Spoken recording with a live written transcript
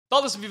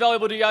Thought this would be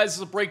valuable to you guys. This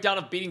is a breakdown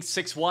of beating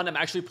 6-1. I'm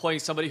actually playing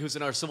somebody who's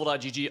in our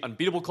Civil.gg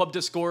Unbeatable Club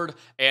Discord,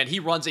 and he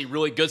runs a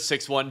really good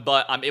 6-1,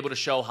 but I'm able to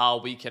show how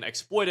we can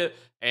exploit it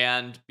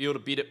and be able to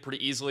beat it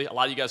pretty easily. A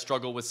lot of you guys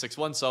struggle with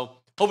 6-1, so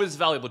hopefully this is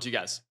valuable to you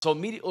guys. So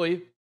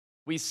immediately,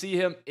 we see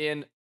him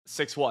in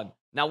 6-1.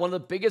 Now, one of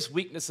the biggest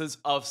weaknesses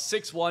of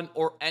 6-1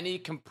 or any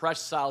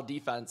compressed style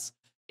defense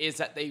is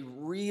that they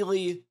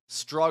really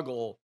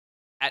struggle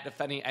at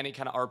defending any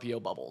kind of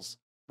RPO bubbles.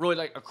 Really,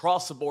 like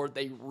across the board,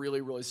 they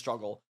really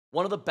struggle.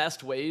 One of the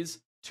best ways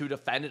to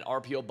defend an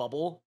RPO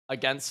bubble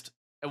against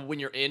when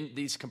you're in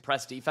these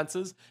compressed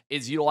defenses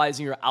is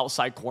utilizing your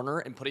outside corner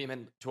and putting him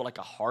into like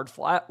a hard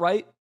flat,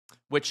 right?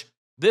 Which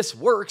this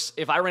works.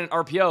 If I ran an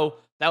RPO,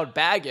 that would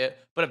bag it.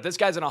 But if this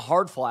guy's in a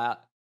hard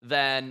flat,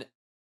 then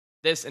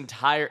this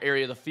entire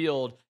area of the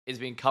field is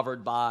being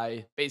covered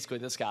by basically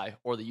this guy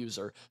or the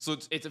user. So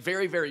it's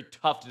very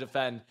tough to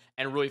defend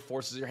and really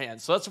forces your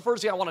hands. So that's the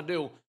first thing I want to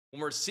do when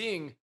we're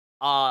seeing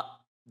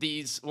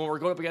when we're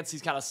going up against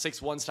these kind of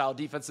 6-1 style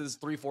defenses,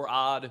 3-4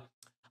 odd,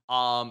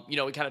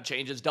 it kind of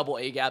changes. Double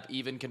A gap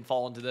even can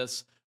fall into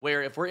this,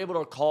 where if we're able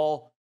to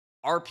call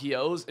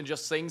RPOs and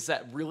just things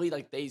that really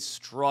like they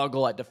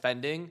struggle at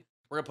defending,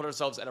 we're going to put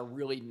ourselves at a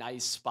really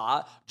nice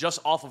spot just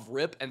off of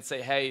rip and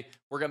say, hey,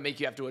 we're going to make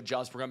you have to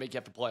adjust. We're going to make you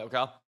have to play,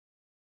 okay?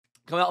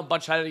 Coming out a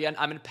bunch tighter again.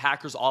 I'm in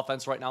Packers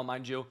offense right now,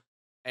 mind you,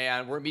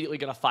 and we're immediately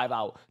going to 5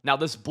 out. Now,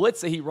 this blitz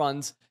that he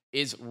runs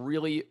is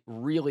really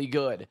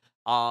good.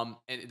 And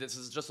this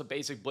is just a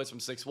basic blitz from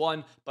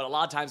 6-1, but a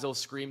lot of times they'll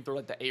scream through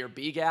like the A or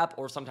B gap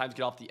or sometimes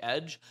get off the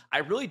edge. I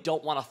really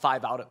don't want to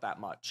 5 out it that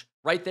much.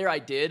 Right there I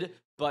did,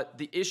 but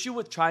the issue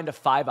with trying to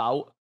 5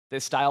 out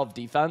this style of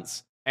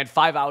defense, and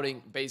 5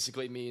 outing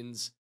basically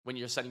means when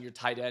you're sending your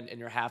tight end and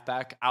your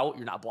halfback out,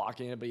 you're not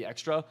blocking anybody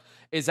extra,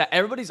 is that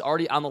everybody's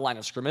already on the line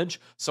of scrimmage.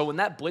 So when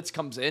that blitz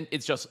comes in,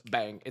 it's just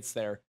bang, it's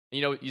there.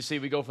 And, you see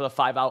we go for the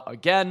 5 out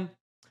again.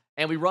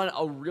 And we run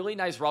a really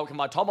nice route.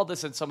 Come on, talk about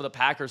this in some of the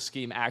Packers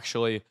scheme,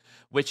 actually,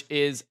 which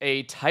is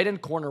a tight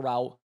end corner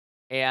route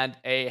and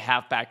a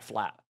halfback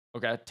flat,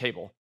 okay,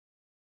 table,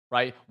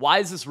 right? Why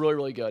is this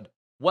really good?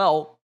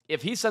 Well,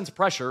 if he sends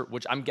pressure,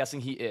 which I'm guessing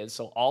he is,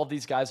 so all of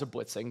these guys are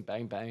blitzing,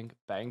 bang, bang,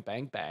 bang,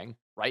 bang, bang,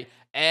 right?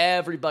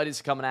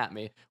 Everybody's coming at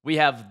me. We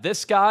have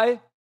this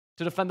guy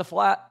to defend the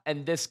flat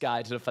and this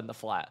guy to defend the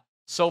flat.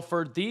 So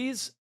for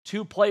these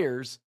two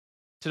players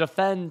to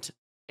defend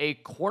a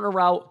corner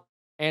route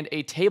and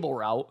a table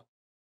route,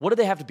 what do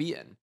they have to be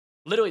in?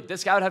 Literally,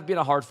 this guy would have to be in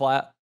a hard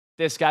flat.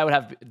 This guy would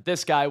have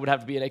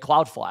to be in a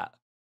cloud flat.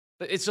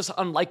 It's just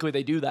unlikely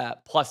they do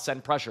that, plus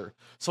send pressure.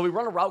 So we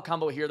run a route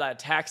combo here that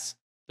attacks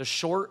the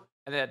short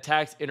and then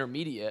attacks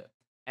intermediate.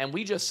 And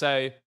we just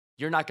say,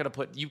 you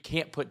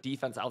can't put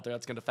defense out there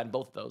that's going to defend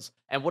both of those.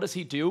 And what does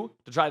he do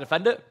to try to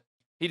defend it?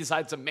 He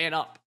decides to man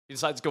up. He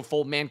decides to go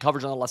full man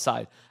coverage on the left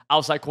side.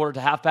 Outside corner to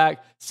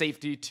halfback,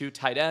 safety to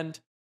tight end.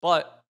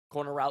 But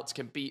corner routes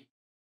can beat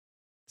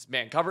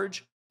man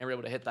coverage, and we're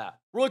able to hit that.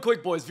 Really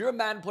quick, boys, if you're a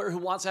Madden player who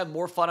wants to have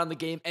more fun on the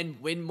game and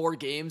win more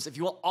games, if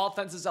you want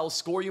offenses that will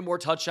score you more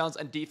touchdowns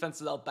and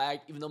defenses that will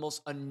bag even the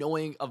most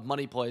annoying of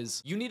money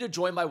plays, you need to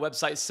join my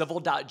website,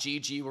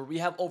 Civil.gg, where we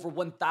have over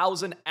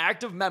 1,000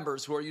 active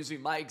members who are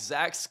using my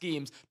exact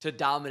schemes to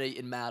dominate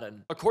in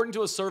Madden. According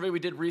to a survey we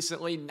did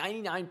recently,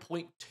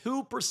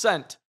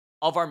 99.2%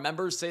 of our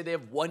members say they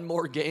have won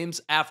more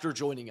games after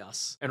joining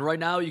us. And right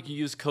now, you can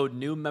use code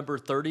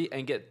NEWMEMBER30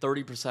 and get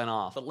 30%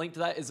 off. The link to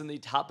that is in the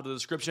top of the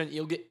description.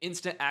 You'll get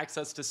instant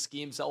access to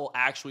schemes that will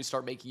actually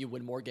start making you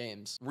win more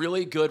games.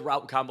 Really good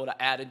route combo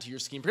to add into your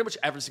scheme pretty much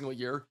every single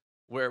year,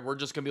 where we're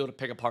just going to be able to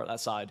pick apart that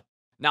side.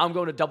 Now I'm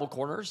going to double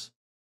corners.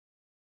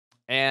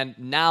 And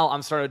now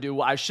I'm starting to do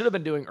what I should have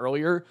been doing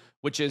earlier,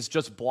 which is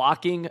just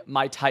blocking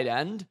my tight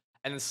end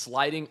and then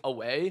sliding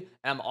away.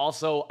 And I'm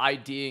also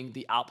IDing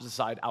the opposite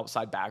side,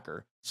 outside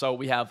backer. So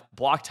we have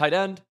block tight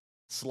end,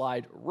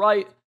 slide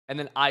right, and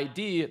then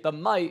ID the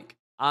mic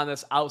on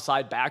this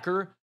outside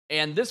backer.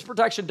 And this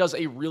protection does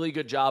a really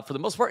good job for the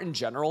most part in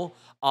general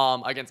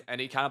against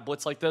any kind of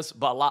blitz like this,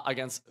 but a lot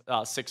against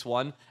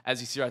 6-1. As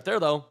you see right there,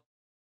 though,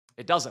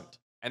 it doesn't.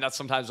 And that's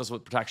sometimes just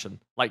with protection.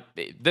 Like,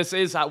 this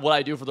is what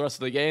I do for the rest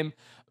of the game,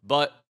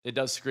 but it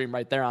does scream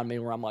right there on me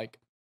where I'm like,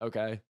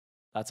 okay,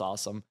 that's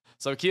awesome.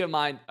 So keep in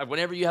mind,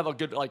 whenever you have a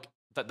good,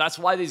 that's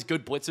why these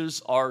good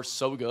blitzers are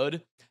so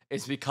good,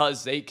 is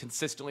because they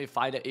consistently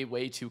find a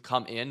way to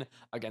come in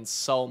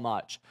against so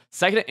much.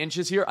 Second and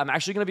inches here, I'm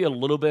actually going to be a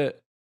little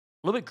bit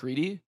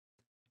greedy,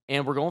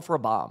 and we're going for a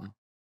bomb.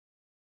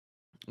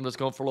 I'm just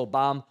going for a little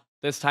bomb.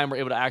 This time we're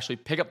able to actually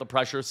pick up the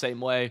pressure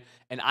same way,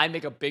 and I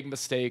make a big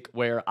mistake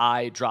where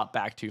I drop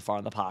back too far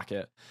in the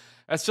pocket.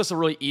 That's just a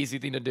really easy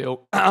thing to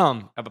do.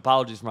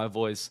 Apologies for my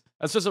voice.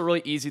 That's just a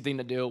really easy thing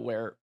to do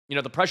where,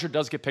 the pressure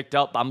does get picked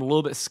up, but I'm a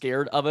little bit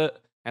scared of it.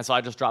 And so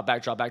I just drop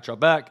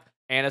back.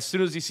 And as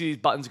soon as you see these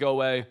buttons go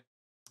away,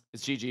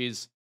 it's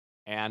GG's.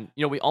 And,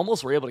 we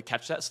almost were able to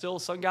catch that still,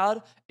 Sun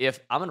God.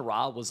 If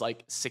Amon-Ra was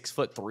like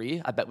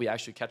 6'3", I bet we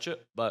actually catch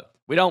it, but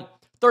we don't.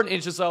 Third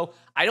inches, though,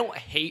 I don't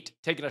hate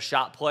taking a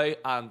shot play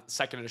on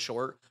second and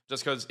short,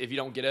 just because if you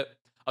don't get it,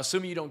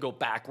 Assuming you don't go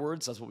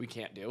backwards, that's what we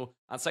can't do.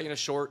 On second and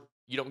short,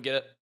 you don't get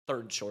it.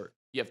 Third and short,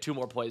 you have 2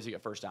 more plays, you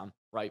get first down,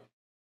 right?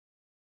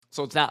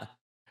 So it's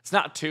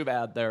not too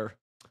bad there.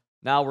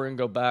 Now we're gonna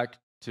go back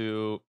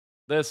to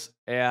this,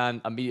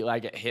 and immediately I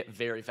get hit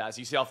very fast.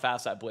 You see how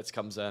fast that blitz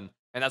comes in,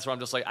 and that's where I'm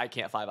just like, I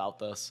can't 5 out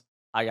this.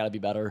 I gotta be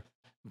better.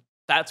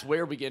 That's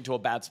where we get into a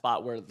bad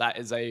spot where that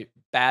is a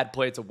bad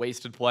play. It's a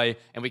wasted play,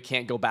 and we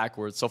can't go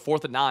backwards. So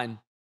 4th and 9.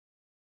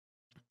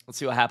 Let's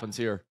see what happens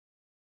here.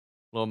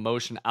 Little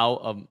motion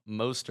out of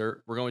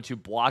Mostert. We're going to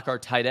block our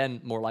tight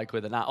end more likely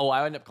than not. Oh,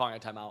 I ended up calling a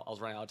timeout. I was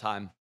running out of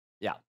time.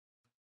 Yeah.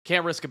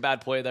 Can't risk a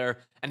bad play there.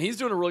 And he's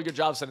doing a really good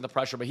job sending the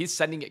pressure, but he's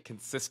sending it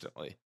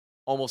consistently.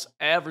 Almost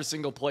every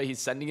single play he's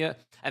sending it.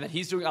 And then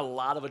he's doing a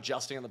lot of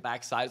adjusting on the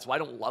backside. So I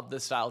don't love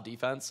this style of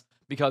defense,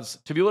 because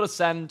to be able to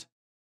send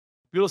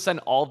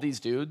all of these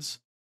dudes,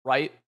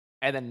 right?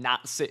 And then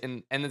not sit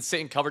in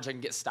coverage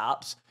and get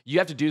stops. You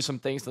have to do some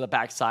things to the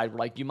backside where,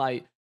 like, you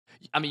might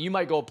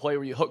go a play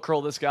where you hook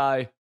curl this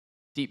guy,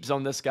 deep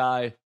zone this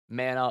guy,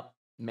 man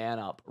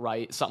up,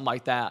 right? Something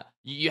like that.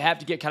 You have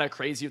to get kind of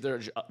crazy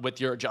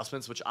with your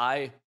adjustments, which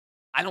I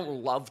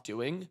don't love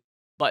doing,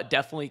 but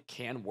definitely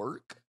can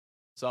work.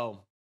 So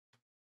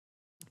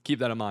keep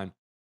that in mind.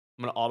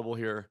 I'm going to audible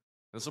here.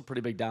 This is a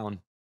pretty big down.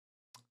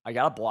 I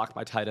got to block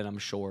my tight end, I'm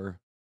sure.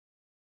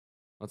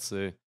 Let's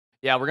see.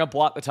 Yeah, we're going to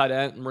block the tight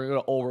end, and we're going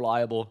to go all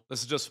reliable.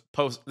 This is just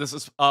this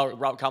is a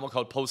route combo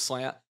called post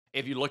slant.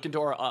 If you look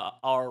into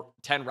our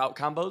 10 route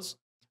combos,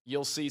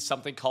 you'll see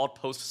something called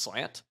post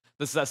slant.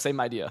 This is that same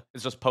idea.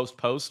 It's just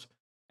post,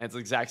 and it's the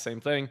exact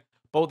same thing.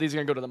 Both these are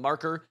going to go to the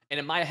marker. And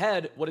in my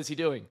head, what is he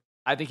doing?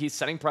 I think he's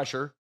setting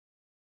pressure.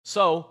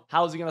 So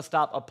how is he going to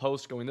stop a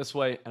post going this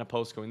way and a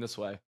post going this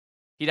way?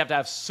 He'd have to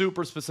have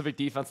super specific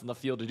defense in the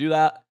field to do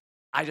that.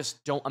 I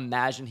just don't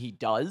imagine he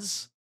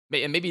does.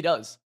 And maybe he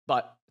does,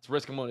 but it's a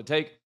risk I'm willing to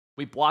take.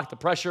 We block the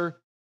pressure.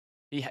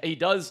 He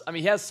does. I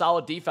mean, he has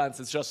solid defense.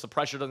 It's just the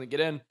pressure doesn't get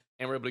in,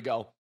 and we're able to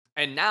go.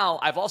 And now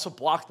I've also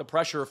blocked the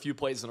pressure a few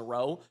plays in a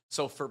row.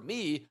 So for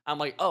me, I'm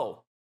like,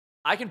 oh,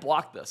 I can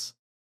block this,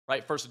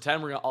 right? 1st and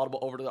 10, we're going to audible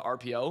over to the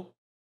RPO.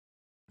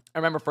 And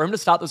remember, for him to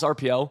stop this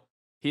RPO,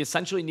 he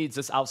essentially needs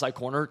this outside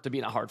corner to be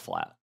in a hard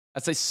flat.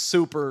 That's a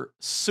super,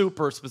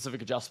 super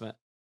specific adjustment.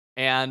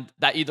 And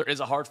that either is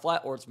a hard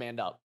flat or it's manned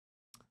up.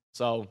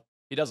 So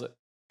he does it.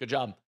 Good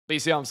job. But you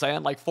see what I'm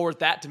saying? Like, for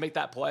that to make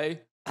that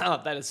play,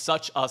 that is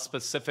such a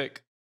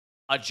specific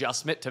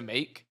adjustment to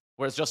make,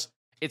 where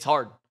it's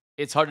hard.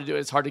 It's hard to do.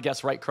 It's hard to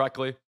guess right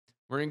correctly.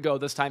 We're going to go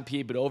this time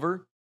P, but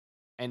over.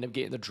 End up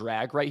getting the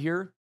drag right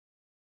here.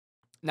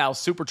 Now,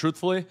 super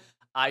truthfully,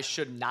 I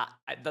should not.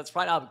 That's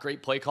probably not a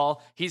great play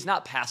call. He's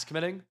not pass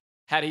committing.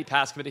 Had he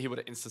pass committed, he would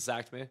have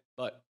insta-sacked me,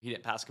 but he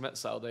didn't pass commit,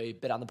 so they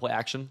bid on the play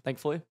action,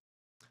 thankfully.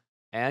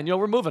 And,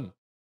 we're moving.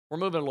 We're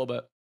moving a little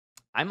bit.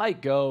 I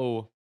might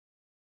go,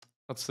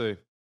 let's see.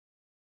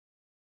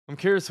 I'm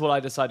curious what I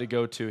decide to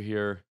go to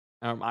here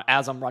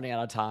as I'm running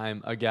out of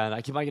time. Again,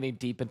 I keep on getting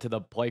deep into the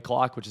play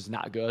clock, which is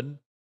not good.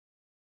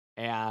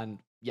 And,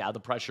 yeah, the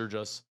pressure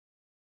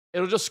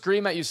it'll just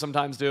scream at you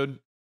sometimes, dude.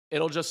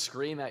 It'll just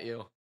scream at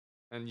you.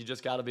 And you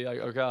just got to be like,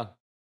 okay.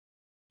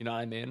 You know what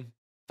I mean?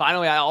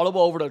 Finally, I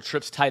audible over to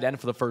Tripp's tight end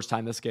for the first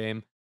time this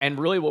game. And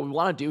really what we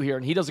want to do here,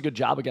 and he does a good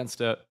job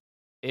against it,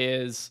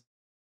 is...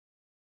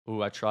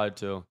 Ooh, I tried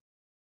to.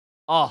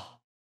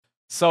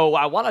 So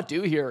what I want to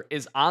do here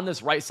is on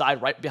this right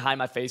side, right behind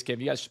my face cam,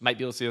 you guys might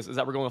be able to see this, is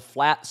that we're going a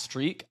flat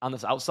streak on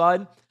this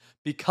outside,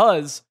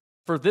 because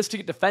for this to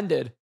get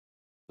defended,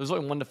 there's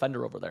only one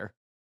defender over there,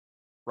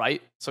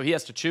 right? So he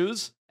has to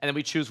choose, and then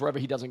we choose wherever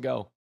he doesn't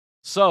go.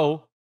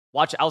 So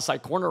watch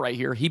outside corner right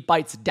here. He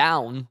bites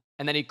down,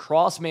 and then he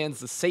cross-mans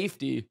the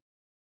safety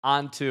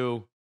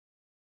onto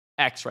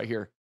X right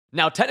here.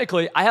 Now,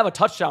 technically, I have a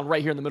touchdown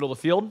right here in the middle of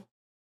the field,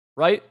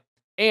 right?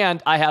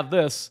 And I have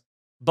this,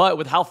 but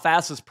with how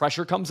fast this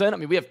pressure comes in, I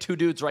mean, we have 2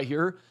 dudes right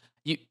here.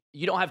 You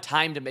don't have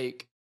time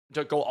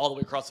to go all the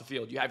way across the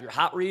field. You have your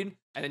hot read,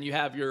 and then you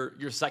have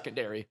your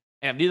secondary.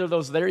 And if neither of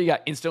those are there, you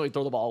got instantly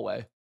throw the ball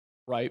away,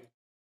 right?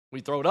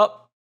 We throw it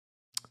up.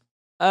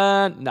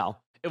 No.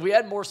 If we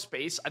had more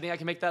space, I think I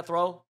can make that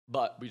throw,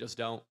 but we just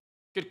don't.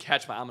 Good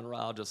catch by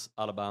Amon-Ra, just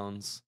out of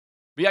bounds.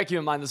 But yeah, keep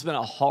in mind, this has been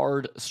a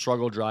hard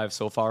struggle drive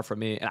so far for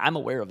me, and I'm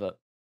aware of it.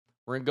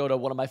 We're going to go to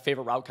one of my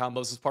favorite route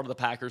combos as part of the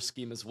Packers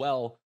scheme as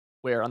well,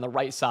 where on the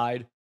right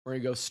side, we're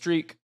going to go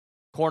streak,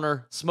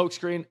 corner, smoke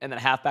screen, and then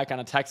halfback on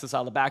a Texas out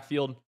of the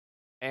backfield.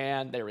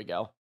 And there we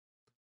go.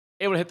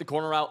 Able to hit the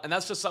corner route, and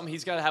that's just something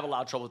he's going to have a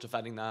lot of trouble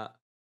defending that.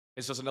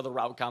 It's just another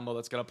route combo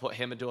that's going to put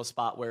him into a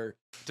spot where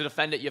to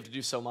defend it, you have to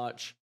do so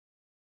much.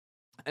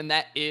 And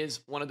that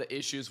is one of the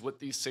issues with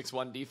these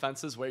 6-1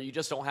 defenses, where you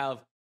just don't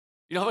have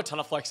a ton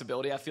of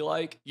flexibility, I feel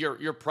like.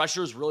 Your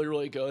pressure is really,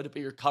 really good,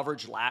 but your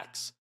coverage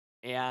lacks.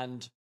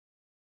 And,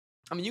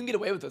 I mean, you can get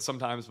away with it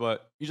sometimes,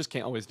 but you just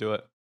can't always do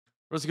it.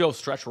 We're just going to go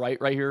stretch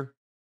right here.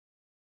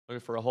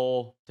 Looking for a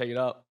hole. Take it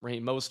up.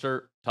 Raheem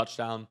Mostert.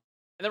 Touchdown.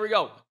 And there we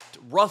go.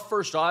 Rough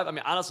first drive. I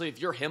mean, honestly, if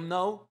you're him,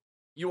 though,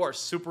 you are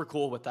super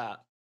cool with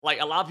that.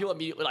 Like, a lot of people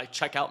immediately,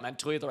 check out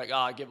mentally. They're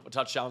like, give up a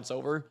touchdown. It's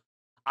over.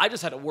 I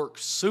just had to work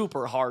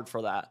super hard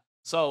for that.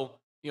 So,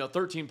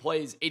 13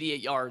 plays,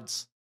 88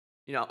 yards,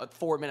 at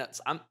 4 minutes.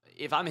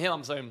 If I'm him,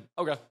 I'm saying,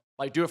 okay,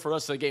 like do it for the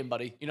rest of the game,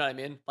 buddy. You know what I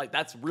mean? Like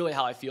that's really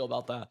how I feel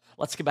about that.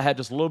 Let's skip ahead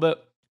just a little bit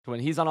to when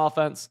he's on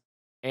offense.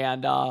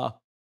 And I'm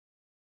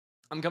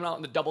coming out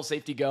in the double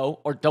safety go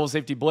or double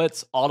safety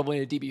blitz, audibly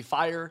in a DB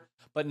fire.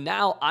 But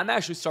now I'm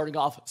actually starting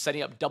off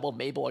setting up double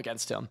Mabel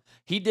against him.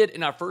 He did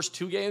in our first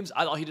 2 games.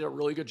 I thought he did a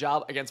really good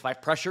job against my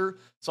pressure.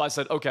 So I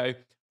said, okay,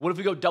 what if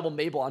we go double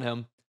Mabel on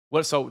him?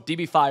 So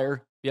DB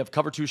fire, you have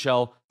cover 2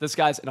 shell. This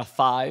guy's in a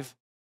 5.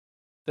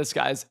 This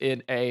guy's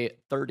in a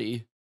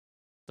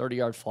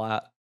 30-yard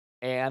flat.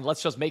 And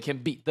let's just make him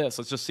beat this.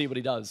 Let's just see what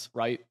he does,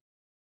 right?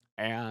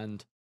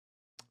 And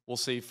we'll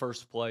see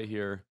first play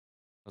here.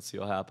 Let's see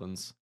what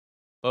happens.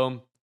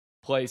 Boom.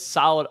 Play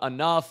solid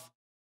enough.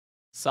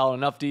 Solid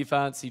enough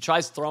defense. He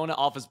tries throwing it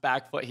off his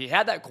back foot. He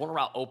had that corner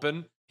route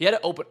open. He had it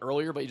open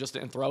earlier, but he just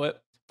didn't throw it.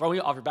 Throwing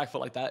it off your back foot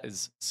like that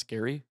is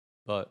scary,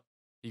 but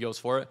he goes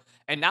for it.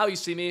 And now you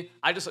see me.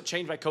 I just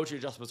changed my coaching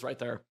adjustments right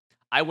there.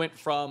 I went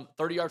from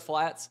 30-yard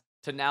flats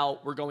to now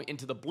we're going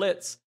into the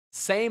blitz.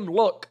 Same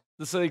look.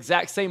 This is the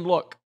exact same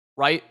look,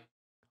 right?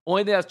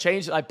 Only thing that's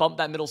changed is I bumped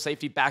that middle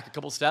safety back a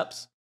couple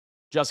steps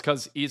just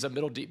because he's a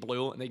middle deep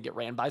blue and they get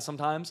ran by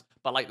sometimes.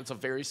 But like it's a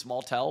very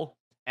small tell.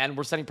 And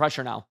we're setting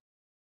pressure now.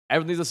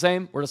 Everything's the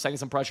same. We're just setting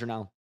some pressure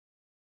now.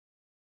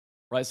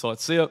 Right, so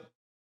let's see it.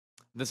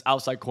 This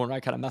outside corner, I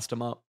kind of messed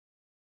him up.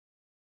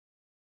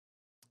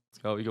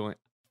 Let's go. We're going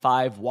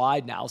 5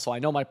 wide now, so I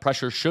know my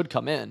pressure should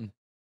come in.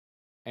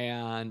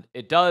 And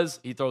it does.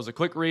 He throws a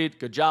quick read.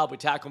 Good job. We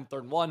tackle him 3rd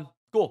and 1.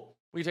 Cool.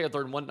 We can take a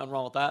 3rd and 1. Nothing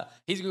wrong with that.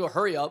 He's going to go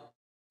hurry up.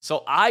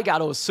 So I got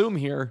to assume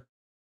here,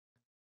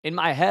 in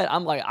my head,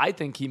 I'm like, I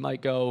think he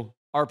might go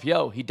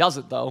RPO. He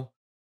doesn't, though.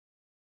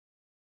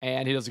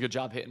 And he does a good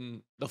job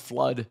hitting the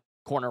flood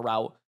corner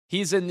route.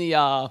 He's in the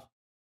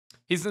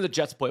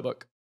Jets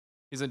playbook.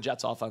 He's in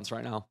Jets offense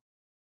right now.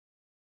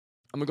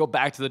 I'm gonna go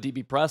back to the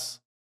DB press.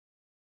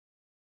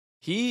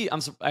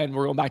 And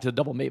we're going back to the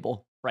double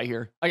Mabel right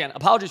here. Again,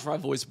 apologies for my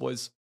voice,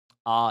 boys.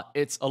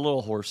 It's a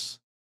little hoarse.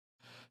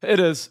 It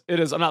is.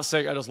 I'm not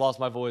sick. I just lost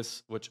my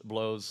voice, which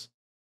blows.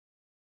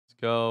 Let's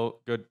go.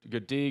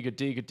 Good D.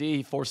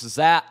 He forces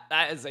that.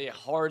 That is a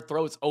hard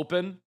throw. It's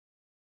open.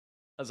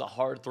 That's a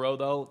hard throw,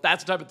 though.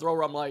 That's the type of throw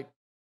where I'm like,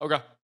 okay,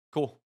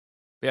 cool.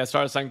 Yeah,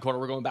 start of 2nd quarter.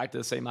 We're going back to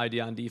the same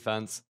idea on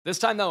defense. This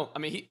time, though, I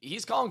mean,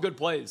 he's calling good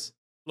plays.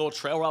 Little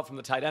trail route from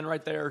the tight end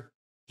right there.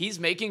 He's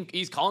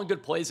calling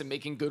good plays and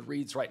making good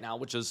reads right now,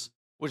 which is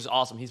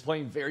awesome. He's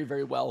playing very,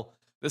 very well.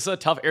 This is a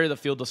tough area of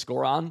the field to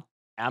score on.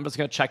 And I'm just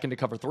going to check into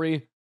cover 3.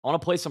 I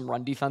want to play some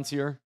run defense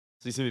here.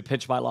 So he's going to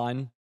pinch my line.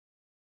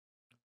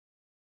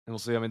 And we'll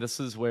see. I mean, this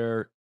is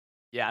where,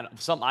 yeah,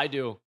 something I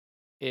do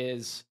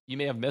is, you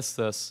may have missed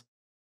this,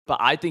 but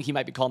I think he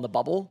might be calling the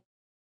bubble.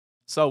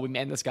 So we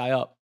man this guy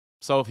up.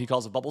 So if he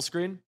calls a bubble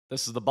screen,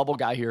 this is the bubble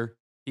guy here.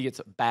 He gets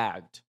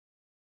bagged,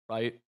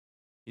 right?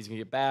 He's going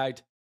to get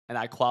bagged. And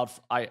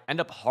I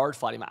end up hard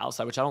fighting my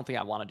outside, which I don't think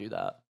I want to do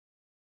that.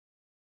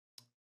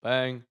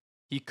 Bang.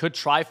 He could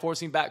try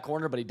forcing back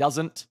corner, but he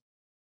doesn't.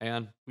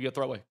 And we get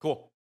throwaway.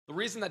 Cool. The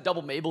reason that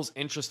double Mabel's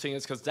interesting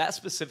is because that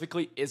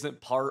specifically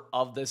isn't part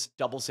of this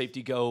double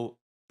safety go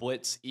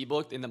blitz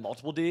ebook in the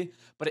multiple D,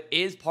 but it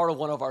is part of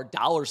one of our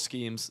dollar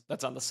schemes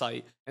that's on the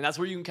site. And that's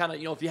where you can kind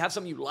of, if you have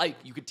something you like,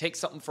 you could take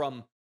something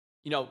from,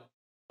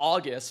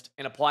 August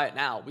and apply it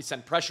now. We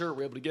send pressure.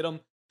 We're able to get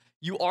them.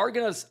 You are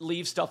going to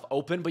leave stuff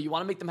open, but you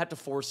want to make them have to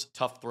force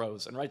tough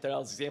throws. And right there, that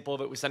was an example of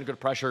it. We send good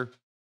pressure.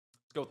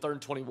 Let's go 3rd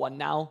and 21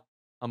 now.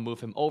 I'll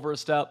move him over a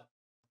step.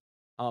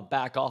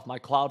 Back off my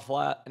cloud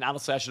flat. And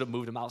honestly, I should have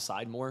moved him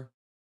outside more.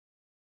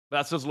 But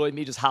that's just literally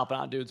me just hopping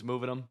on dudes,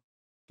 moving them.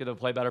 Get them to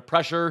play better.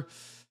 Pressure.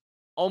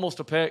 Almost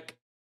a pick.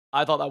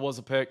 I thought that was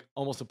a pick.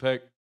 Almost a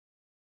pick.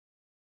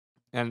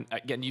 And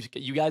again,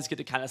 you guys get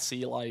to kind of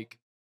see like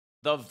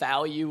the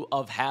value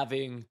of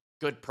having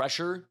good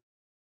pressure.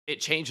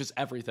 It changes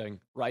everything,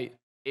 right?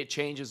 It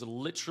changes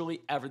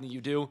literally everything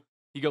you do.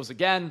 He goes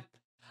again.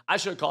 I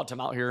should have called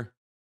him out here.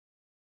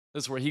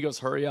 This is where he goes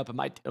hurry up. And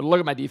look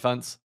at my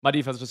defense. My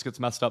defense just gets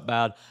messed up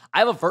bad. I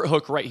have a vert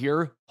hook right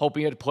here,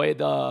 hoping he'd play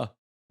the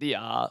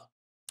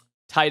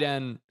tight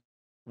end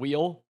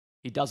wheel.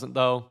 He doesn't,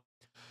 though.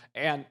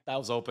 And that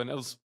was open. It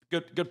was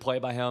good play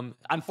by him.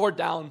 On 4th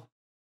down,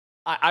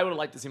 I would have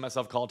liked to see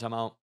myself call a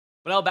timeout.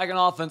 But now back in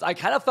offense, I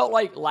kind of felt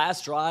like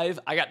last drive,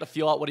 I got to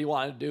feel out what he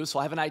wanted to do. So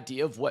I have an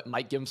idea of what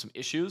might give him some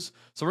issues.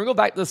 So we're going to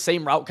go back to the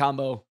same route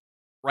combo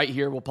right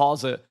here. We'll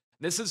pause it.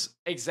 This is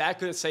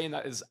exactly the same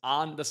that is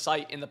on the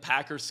site in the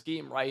Packers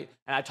scheme, right?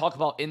 And I talk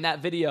about in that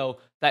video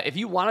that if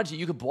you wanted to,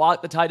 you could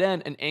block the tight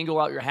end and angle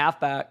out your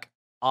halfback,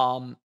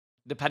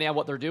 depending on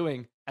what they're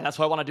doing. And that's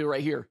what I want to do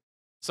right here.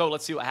 So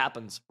let's see what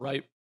happens,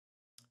 right?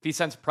 If he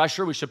sends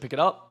pressure, we should pick it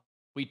up.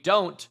 We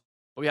don't,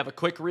 but we have a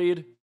quick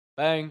read.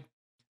 Bang.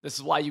 This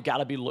is why you got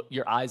to be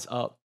your eyes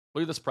up.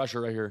 Look at this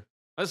pressure right here.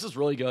 This is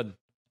really good.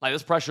 Like,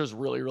 this pressure is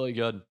really, really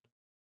good.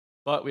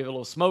 But we have a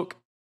little smoke.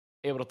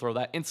 Able to throw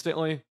that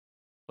instantly.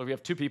 But we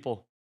have 2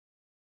 people.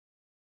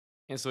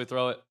 Instantly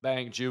throw it.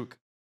 Bang. Juke.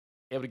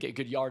 able to get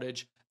good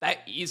yardage. That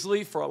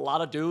easily, for a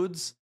lot of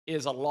dudes,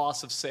 is a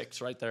loss of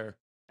 6 right there.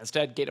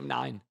 Instead, get him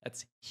 9.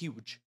 That's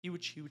huge.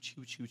 Huge, huge,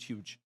 huge, huge,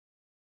 huge.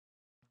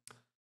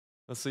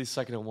 Let's see,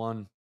 2nd and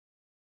 1.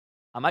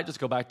 I might just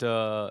go back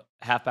to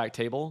halfback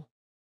table.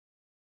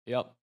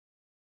 Yep.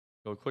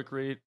 Go quick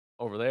read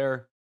over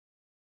there.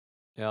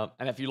 Yep.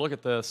 And if you look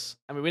at this,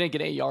 I mean, we didn't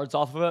get 8 yards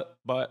off of it,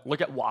 but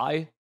look at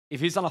why.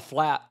 If he's on a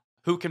flat,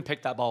 who can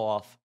pick that ball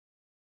off?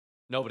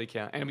 Nobody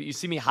can. And you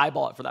see me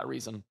highball it for that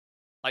reason.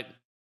 Like,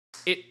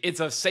 it's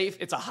a safe,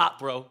 it's a hot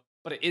throw,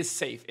 but it is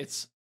safe.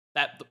 It's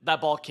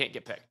that ball can't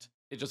get picked.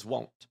 It just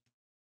won't.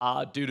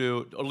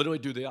 Literally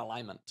due to the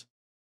alignment.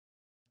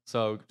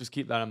 So just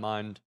keep that in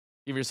mind.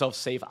 Give yourself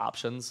safe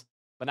options.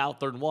 But now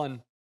 3rd and 1,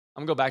 I'm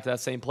gonna go back to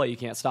that same play. You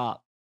can't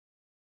stop.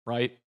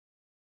 Right?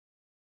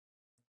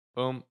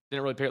 Boom.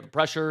 Didn't really pick up the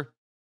pressure.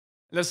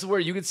 And this is where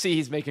you can see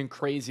he's making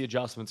crazy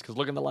adjustments, because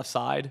look on the left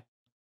side.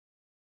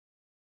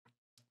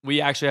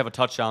 We actually have a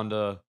touchdown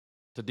to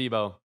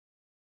Debo.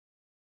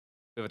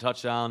 We have a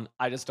touchdown.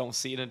 I just don't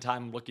see it in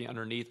time. I'm looking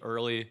underneath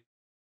early.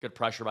 Good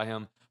pressure by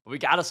him. But we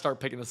got to start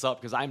picking this up,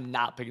 because I'm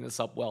not picking this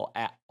up well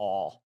at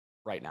all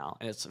right now.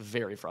 And it's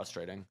very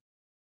frustrating.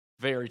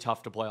 Very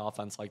tough to play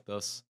offense like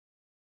this.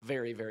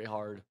 Very, very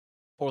hard.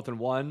 4th and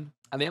 1.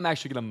 I think I'm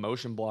actually going to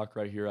motion block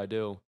right here. I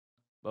do.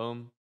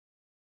 Boom.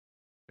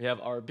 We have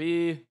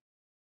RB.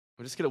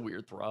 We just get a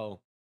weird throw.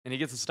 And he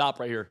gets a stop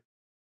right here.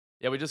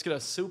 Yeah, we just get a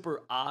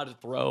super odd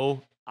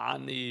throw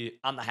on the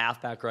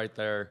halfback right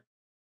there.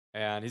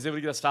 And he's able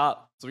to get a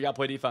stop. So we got to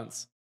play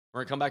defense.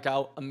 We're going to come back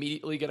out.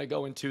 Immediately going to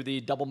go into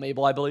the double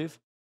Mabel, I believe.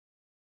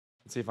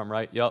 Let's see if I'm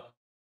right. Yep.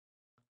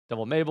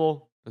 Double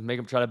Mabel. Let's make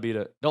him try to beat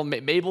it. No,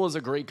 Mabel is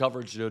a great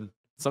coverage, dude.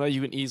 Something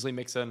you can easily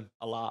mix in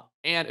a lot.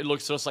 And it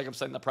looks just like I'm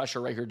setting the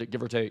pressure right here, to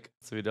give or take.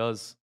 So he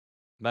does.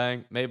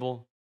 Bang.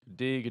 Mabel.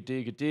 Good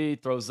D.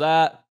 Throws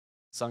that.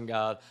 Sun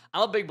God.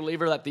 I'm a big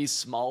believer that these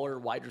smaller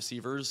wide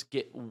receivers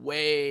get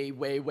way,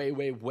 way, way,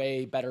 way,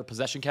 way better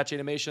possession catch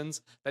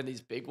animations than these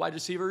big wide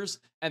receivers.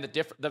 And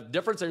the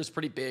difference there is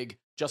pretty big,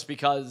 just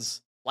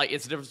because, like,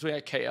 it's the difference between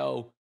a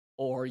KO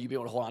or you be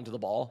able to hold on to the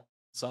ball.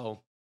 So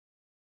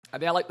I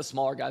think I like the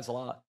smaller guys a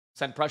lot.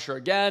 Send pressure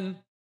again.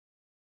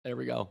 There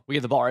we go. We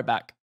get the ball right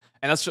back.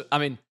 And that's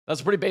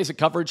a pretty basic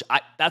coverage.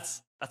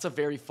 That's a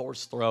very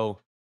forced throw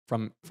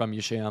from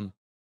Yasham.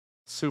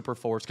 Super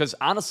forced. Because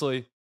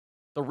honestly,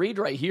 the read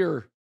right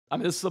here, I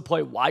mean, this is the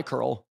play Y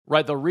curl,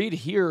 right? The read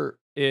here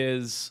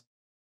is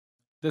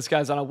this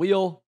guy's on a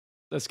wheel,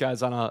 this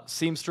guy's on a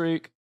seam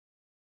streak,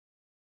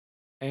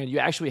 and you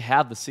actually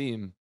have the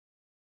seam.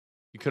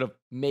 You could have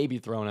maybe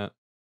thrown it.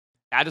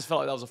 I just felt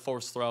like that was a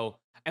forced throw.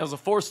 And it was a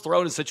forced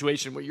throw in a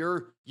situation where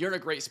you're in a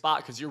great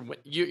spot because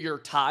you're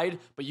tied,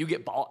 but you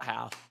get ball at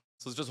half.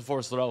 So it's just a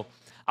forced throw.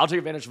 I'll take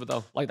advantage of it,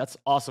 though. Like, that's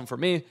awesome for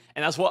me.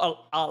 And that's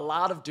what a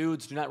lot of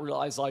dudes do not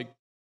realize. Like,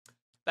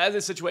 that is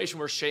a situation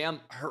where Sham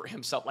hurt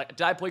himself. Like,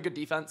 did I play good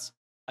defense?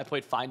 I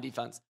played fine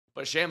defense.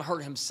 But Sham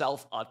hurt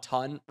himself a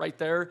ton right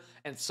there.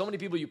 And so many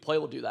people you play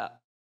will do that.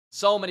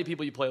 So many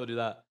people you play will do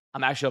that.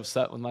 I'm actually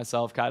upset with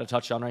myself. Got a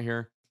touchdown right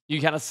here.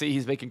 You kind of see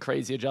he's making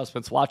crazy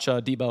adjustments. Watch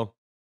Debo.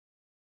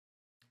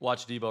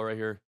 Watch Debo right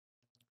here.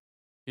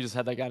 He just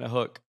had that guy in a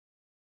hook.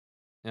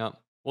 Yeah.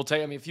 We'll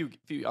take, I mean, a few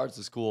yards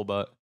is cool,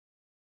 but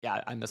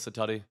yeah, I missed the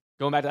tutty.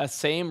 Going back to that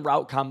same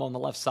route combo on the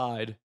left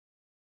side.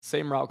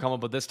 Same route combo,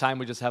 but this time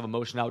we just have a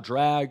motion out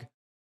drag.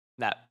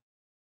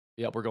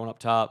 Yep, we're going up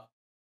top.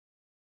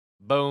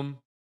 Boom.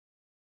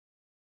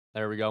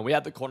 There we go. We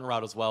had the corner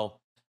route as well.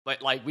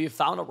 But, like, we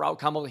found a route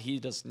combo that he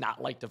does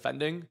not like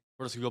defending.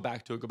 We're just going to go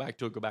back to it, go back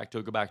to it, go back to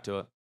it, go back to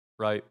it.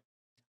 Right?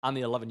 On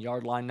the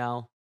 11-yard line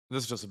now.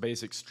 This is just a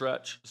basic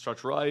stretch.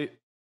 Stretch right.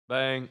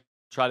 Bang.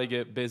 Try to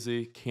get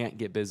busy. Can't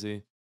get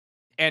busy.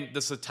 And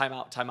this is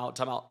timeout, timeout,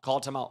 timeout. Call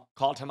timeout,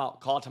 call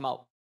timeout, call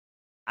timeout.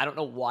 I don't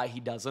know why he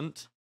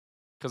doesn't.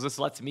 Because this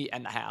lets me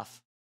end the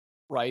half.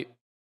 Right?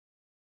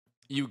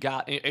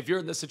 If you're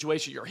in this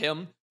situation, you're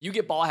him. You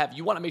get ball half.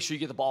 You want to make sure you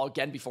get the ball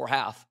again before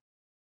half.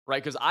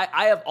 Right? Because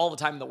I have all the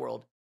time in the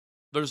world.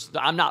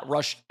 I'm not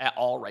rushed at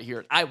all right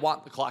here. I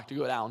want the clock to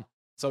go down.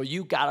 So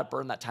you got to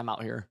burn that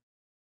timeout here.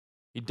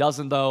 He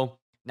doesn't, though.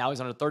 Now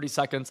he's under 30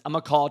 seconds. I'm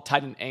going to call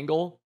tight end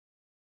angle.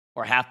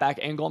 Or halfback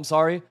angle, I'm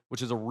sorry.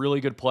 Which is a really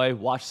good play.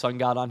 Watch Sun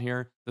God on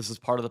here. This is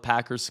part of the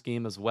Packers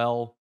scheme as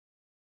well.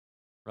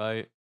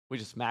 Right? We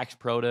just max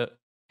pro'd it.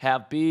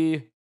 Have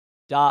B.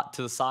 Dot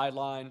to the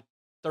sideline.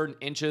 3rd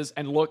inches.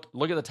 And look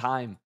at the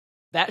time.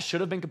 That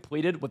should have been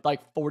completed with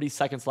like 40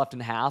 seconds left in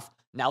half.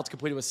 Now it's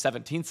completed with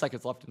 17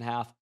 seconds left in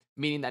half.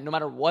 Meaning that no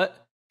matter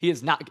what,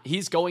 he's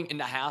going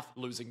into half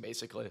losing,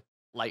 basically.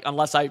 Like,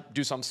 unless I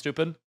do something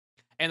stupid.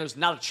 And there's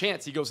not a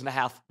chance he goes into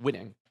half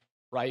winning.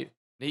 Right?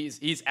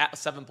 He's at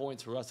 7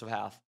 points for the rest of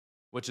half.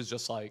 Which is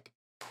just like,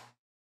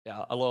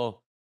 yeah, a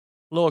little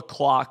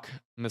clock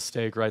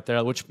mistake right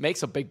there. Which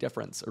makes a big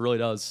difference. It really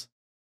does.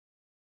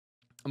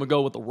 I'm going to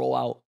go with the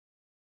rollout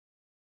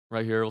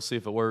right here. We'll see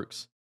if it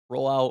works.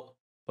 Rollout.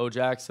 Bo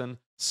Jackson.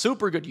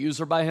 Super good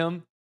user by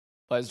him.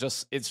 But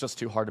it's just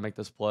too hard to make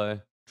this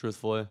play,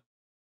 truthfully.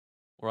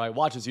 where I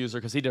watch his user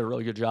because he did a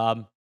really good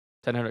job.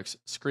 1000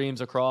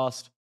 screams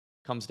across,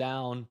 comes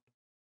down,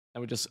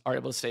 and we just are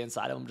able to stay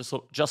inside of him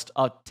just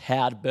a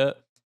tad bit.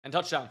 And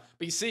touchdown.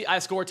 But you see, I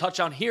score a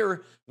touchdown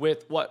here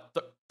with,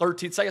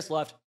 13 seconds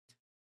left.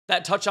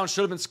 That touchdown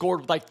should have been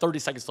scored with like 30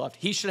 seconds left.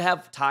 He should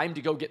have time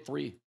to go get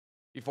 3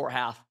 before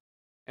half.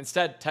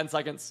 Instead, 10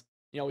 seconds,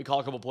 we call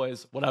a couple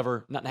plays,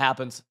 whatever, nothing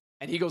happens.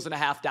 And he goes into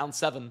half down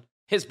 7.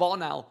 His ball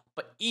now,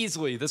 but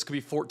easily, this could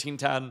be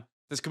 14-10.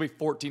 This could be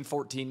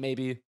 14-14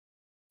 maybe.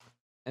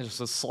 And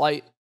just a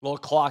slight little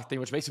clock thing,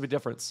 which makes a big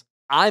difference.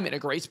 I'm in a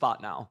great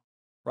spot now,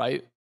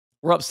 right?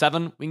 We're up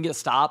 7. We can get a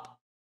stop.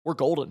 We're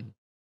golden.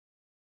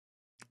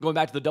 Going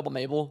back to the double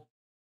Mabel.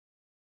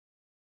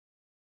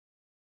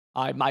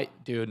 I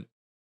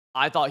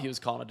thought he was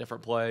calling a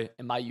different play,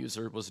 and my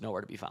user was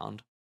nowhere to be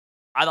found.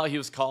 I thought he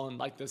was calling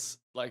like this,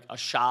 like a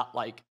shot,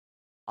 like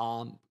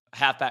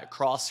halfback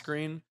cross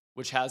screen,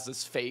 which has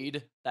this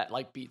fade that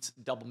like beats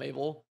double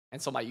Mabel.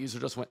 And so my user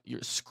just went,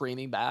 you're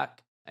screaming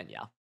back. And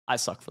yeah, I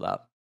suck for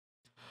that.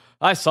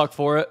 I suck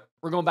for it.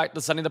 We're going back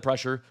to sending the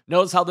pressure.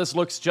 Notice how this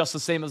looks just the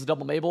same as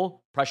double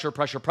Mabel. Pressure,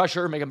 pressure,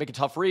 pressure. Make a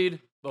tough read.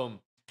 Boom.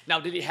 Now,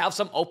 did he have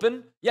some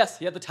open? Yes,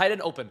 he had the tight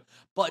end open.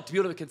 But to be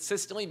able to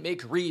consistently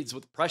make reads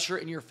with pressure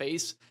in your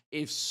face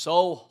is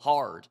so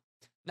hard.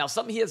 Now,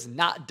 something he has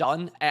not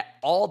done at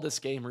all this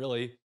game,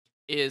 really,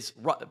 is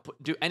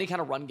do any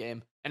kind of run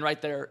game. And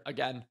right there,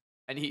 again,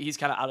 and he's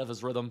kind of out of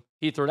his rhythm.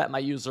 He threw it at my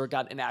user,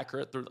 got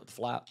inaccurate, threw it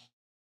flat.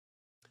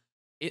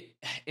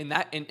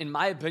 In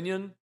my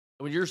opinion,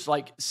 when you're just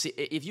like,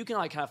 if you can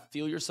like kind of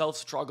feel yourself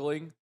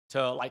struggling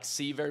to like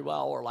see very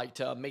well or like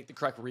to make the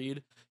correct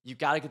read, you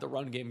got to get the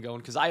run game going,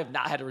 because I have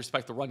not had to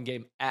respect the run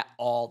game at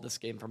all this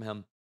game from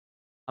him.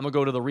 I'm going to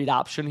go to the read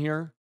option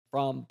here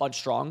from Bunch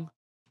Strong.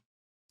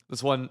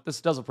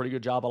 This does a pretty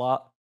good job a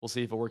lot. We'll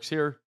see if it works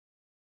here.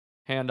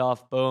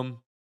 Handoff,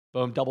 boom,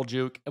 boom, double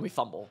juke, and we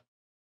fumble.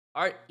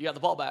 All right, you got the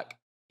ball back.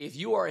 If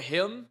you are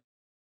him,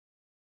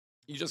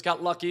 you just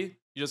got lucky.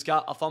 You just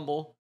got a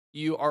fumble.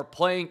 You are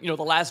playing, the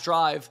last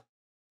drive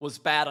was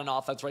bad on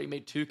offense, right? You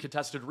made 2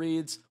 contested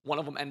reads. One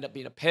of them ended up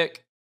being a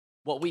pick.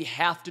 What we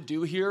have to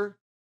do here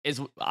is,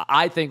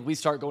 I think we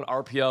start going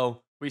RPO.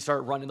 We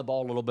start running the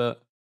ball a little bit.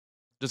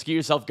 Just get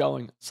yourself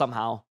going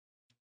somehow.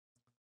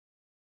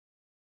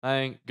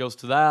 Bang, goes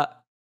to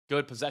that.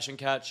 Good possession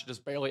catch.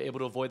 Just barely able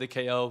to avoid the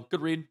KO.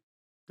 Good read.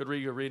 Good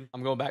read, good read.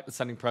 I'm going back to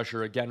sending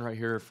pressure again right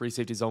here. Free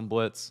safety zone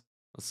blitz.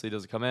 Let's see,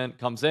 does it come in?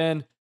 Comes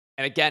in.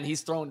 And again,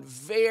 he's thrown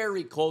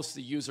very close to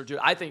the user, dude.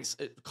 I think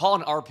call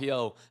an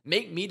RPO.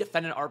 Make me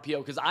defend an RPO,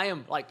 because I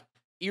am like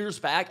ears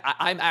back.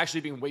 I'm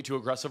actually being way too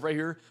aggressive right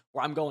here,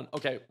 where I'm going,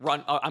 okay,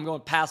 run. I'm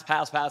going pass,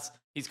 pass, pass.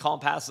 He's calling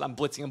passes. I'm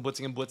blitzing, I'm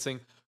blitzing, I'm blitzing.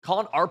 Call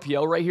an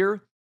RPO right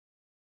here,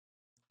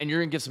 and you're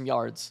going to give some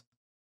yards.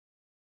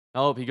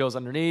 Nope, he goes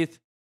underneath.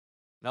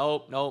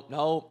 Nope, nope,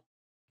 nope.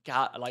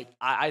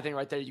 I think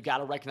right there, you got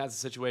to recognize the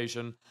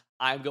situation.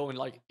 I'm going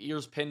like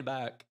ears pinned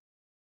back.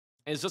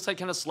 And it's just like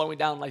kind of slowing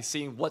down, like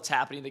seeing what's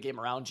happening in the game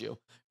around you.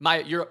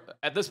 You're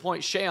at this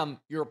point, Sham,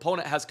 your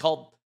opponent has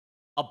called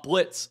a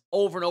blitz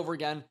over and over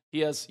again. He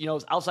has,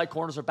 his outside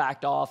corners are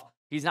backed off.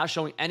 He's not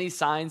showing any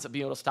signs of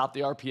being able to stop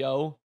the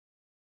RPO.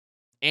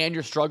 And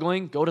you're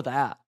struggling, go to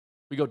that.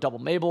 We go double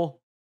Mabel.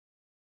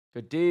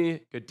 Good D,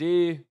 good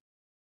D.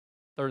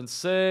 3rd and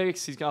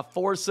 6. He's going to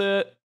force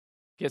it.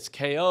 Gets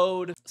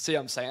KO'd. See what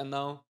I'm saying,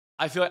 though?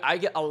 I feel like I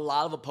get a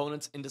lot of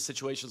opponents into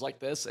situations like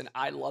this, and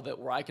I love it,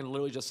 where I can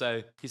literally just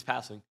say, he's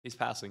passing, he's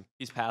passing,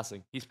 he's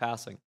passing, he's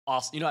passing.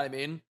 Awesome. You know what I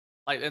mean?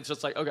 Like, it's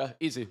just like, okay,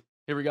 easy.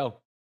 Here we go.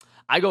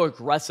 I go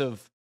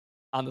aggressive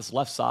on this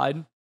left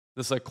side.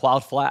 This is a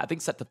cloud flat. I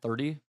think set to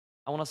 30,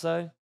 I want to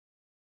say.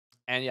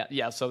 And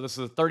yeah, so this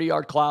is a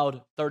 30-yard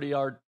cloud,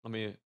 30-yard.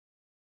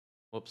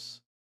 We'll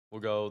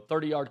go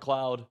 30-yard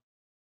cloud,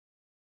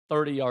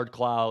 30-yard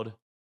cloud,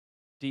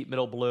 deep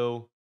middle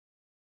blue,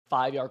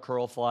 5-yard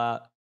curl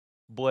flat,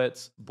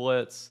 blitz,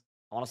 blitz.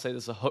 I want to say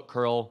this is a hook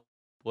curl,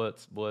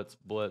 blitz, blitz,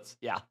 blitz.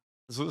 Yeah,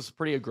 this is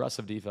pretty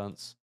aggressive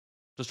defense.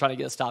 Just trying to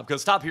get a stop,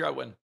 because stop here, I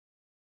win.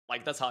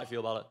 Like, that's how I feel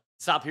about it.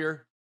 Stop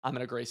here, I'm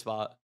in a great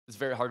spot. It's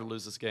very hard to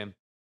lose this game.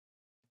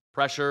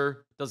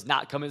 Pressure does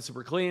not come in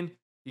super clean.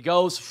 He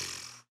goes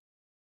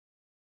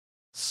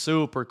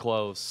super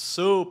close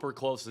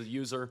to the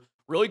user.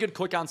 Really good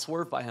quick on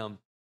swerve by him,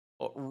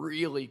 but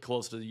really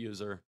close to the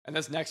user. And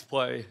this next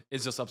play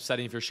is just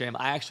upsetting if you're Sham.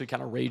 I actually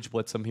kind of rage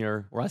blitz him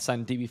here, where I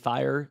send DB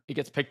fire. It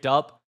gets picked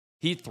up.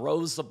 He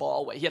throws the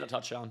ball away. He had a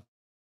touchdown.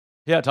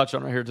 He had a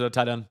touchdown right here to the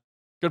tight end.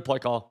 Good play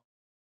call.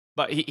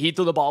 But he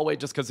threw the ball away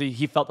just because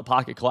he felt the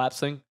pocket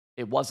collapsing.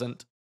 It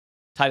wasn't.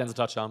 Tight end's a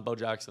touchdown. Bo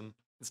Jackson.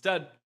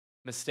 Instead,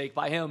 mistake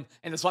by him.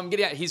 And that's what I'm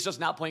getting at. He's just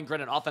not playing great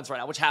on offense right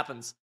now, which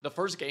happens. The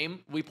first game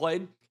we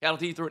played, I don't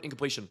think he threw it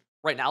incompletion.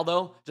 Right now,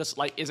 though, just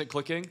like isn't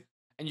clicking.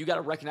 And you got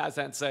to recognize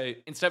that and say,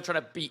 instead of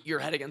trying to beat your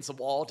head against the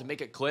wall to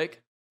make it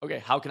click, okay,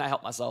 how can I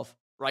help myself,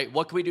 right?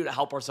 What can we do to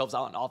help ourselves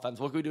out in offense?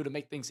 What can we do to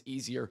make things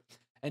easier?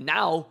 And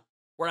now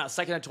we're on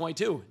 2nd and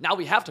 22. Now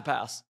we have to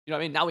pass. You know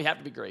what I mean? Now we have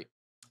to be great.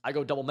 I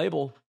go double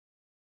Mabel.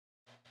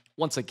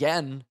 Once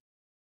again,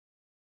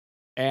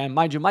 And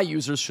mind you, my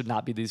users should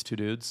not be these two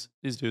dudes.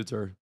 These dudes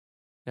are,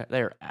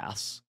 they're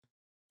ass.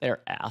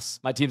 They're ass.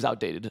 My team's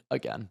outdated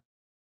again.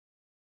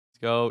 Let's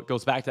go. It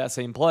goes back to that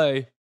same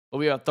play. But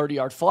we have a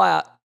 30-yard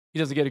flat. He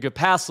doesn't get a good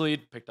pass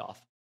lead. Picked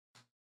off.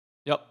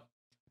 Yep.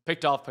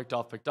 Picked off, picked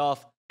off, picked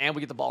off. And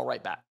we get the ball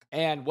right back.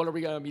 And what are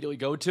we going to immediately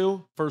go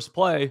to? First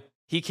play.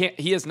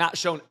 He has not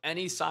shown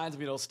any signs of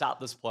being able to stop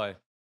this play.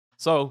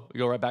 So we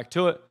go right back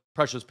to it.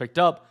 Pressure's picked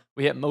up.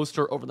 We hit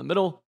Mostert over the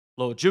middle.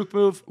 Low juke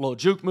move,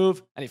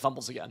 and he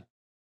fumbles again.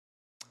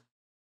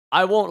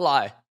 I won't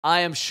lie.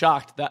 I am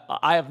shocked that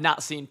I have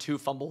not seen 2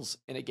 fumbles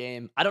in a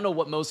game. I don't know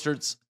what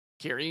Mostert's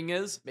carrying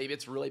is. Maybe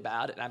it's really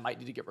bad, and I might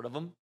need to get rid of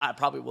him. I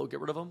probably will get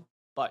rid of him.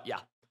 But yeah.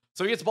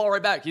 So he gets the ball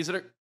right back. He's in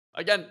a,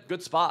 again,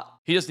 good spot.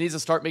 He just needs to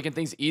start making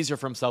things easier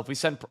for himself. We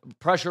send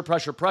pressure,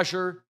 pressure,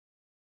 pressure.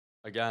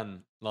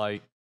 Again,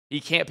 like,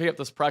 he can't pick up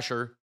this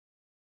pressure.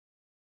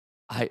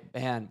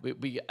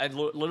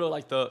 Literally,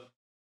 like,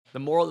 the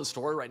moral of the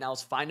story right now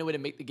is find a way to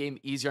make the game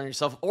easier on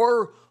yourself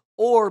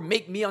or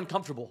make me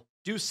uncomfortable.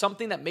 Do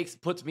something that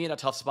puts me in a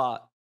tough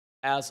spot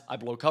as I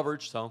blow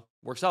coverage, so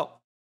works out.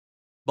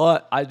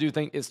 But I do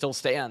think it still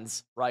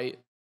stands, right?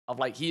 Of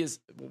like,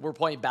 we're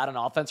playing bad on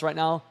offense right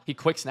now. He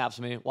quick snaps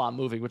me while I'm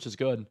moving, which is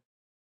good.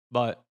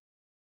 But,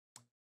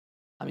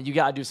 I mean, you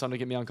got to do something to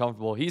get me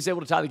uncomfortable. He's able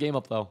to tie the game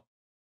up, though.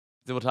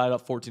 He's able to tie it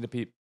up 14 to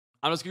peep.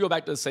 I'm just going to go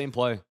back to the same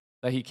play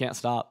that he can't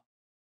stop.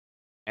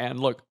 And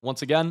look,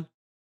 once again,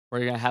 we're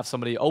going to have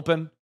somebody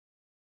open.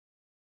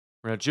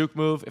 We're going to juke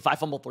move. If I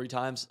fumble 3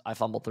 times, I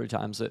fumble 3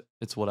 times.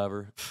 It's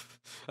whatever.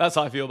 That's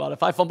how I feel about it.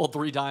 If I fumble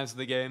 3 times in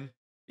the game,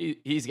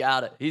 he's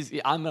got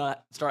it. I'm going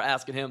to start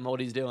asking him what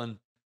he's doing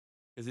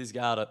because he's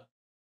got it.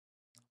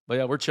 But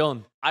yeah, we're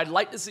chilling. I'd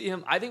like to see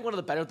him. I think one of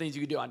the better things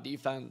you can do on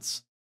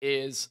defense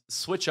is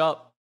switch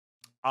up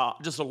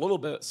just a little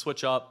bit,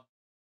 switch up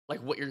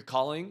like what you're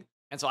calling.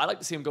 And so I'd like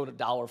to see him go to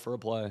dollar for a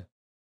play.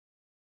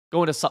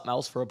 Go into something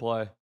else for a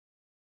play.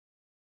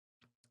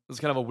 This is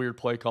kind of a weird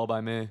play call by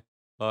me,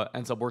 but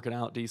ends up working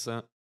out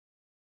decent.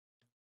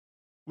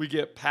 We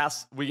get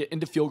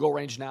into field goal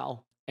range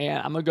now, and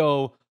I'm going to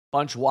go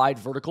bunch wide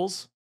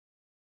verticals.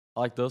 I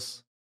like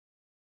this.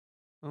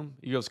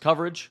 He goes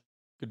coverage.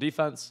 Good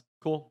defense.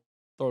 Cool.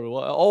 Throw it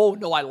away. Oh,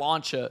 no, I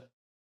launch it.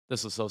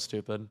 This was so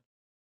stupid.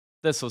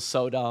 This was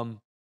so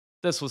dumb.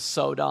 This was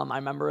so dumb. I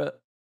remember it.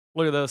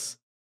 Look at this.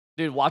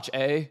 Dude, watch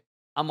A.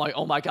 I'm like,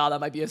 oh my God, that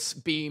might be a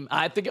beam.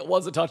 I think it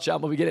was a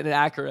touchdown, but we get it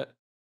inaccurate.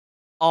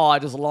 Oh, I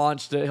just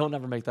launched it. He'll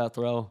never make that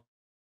throw.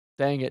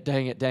 Dang it,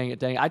 dang it, dang it,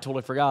 dang it. I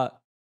totally forgot.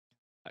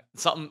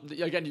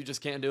 Something, again, you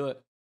just can't do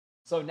it.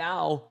 So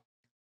now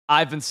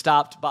I've been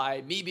stopped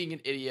by me being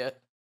an idiot,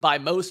 by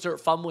Mostert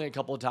fumbling a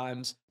couple of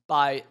times,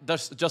 by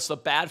just a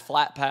bad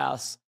flat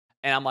pass.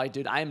 And I'm like,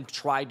 dude, I am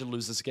trying to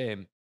lose this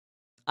game.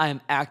 I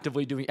am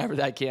actively doing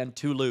everything I can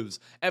to lose.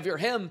 And if you're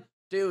him,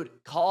 dude,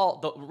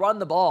 run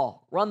the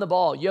ball. Run the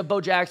ball. You have Bo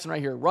Jackson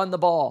right here. Run the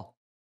ball.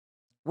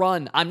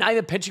 Run. I'm not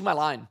even pinching my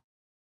line.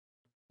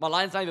 My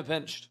line's not even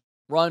pinched.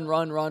 Run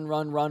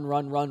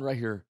right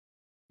here.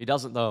 He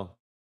doesn't, though.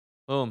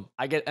 Boom.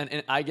 I get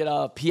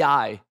a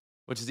PI,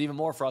 which is even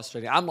more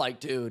frustrating. I'm like,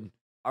 dude,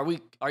 are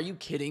you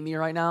kidding me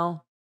right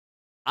now?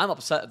 I'm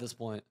upset at this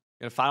point.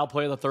 In a final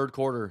play of the third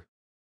quarter.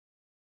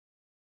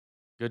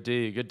 Good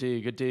D, good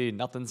D, good D.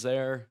 Nothing's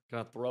there.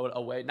 Gonna throw it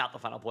away. Not the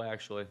final play,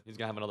 actually. He's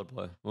gonna have another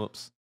play.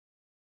 Whoops.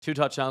 2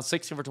 touchdowns,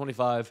 16 for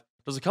 25.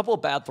 There's a couple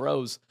of bad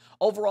throws.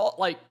 Overall,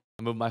 like,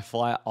 I moved my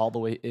flat all the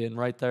way in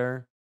right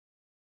there.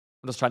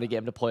 I'm just trying to get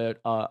him to play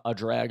a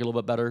drag a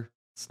little bit better.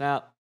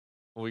 Snap.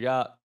 What we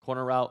got?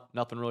 Corner route.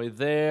 Nothing really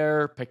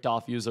there. Picked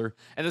off user.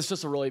 And it's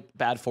just a really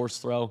bad force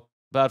throw.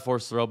 Bad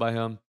force throw by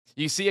him.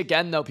 You see,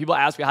 again, though, people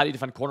ask me, how do you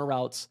defend corner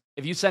routes?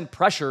 If you send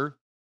pressure,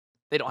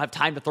 they don't have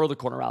time to throw the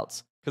corner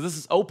routes. Because this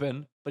is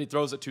open, but he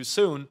throws it too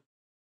soon.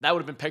 That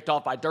would have been picked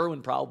off by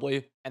Derwin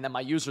probably. And then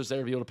my user's there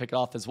to be able to pick it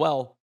off as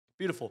well.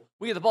 Beautiful.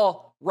 We get the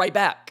ball right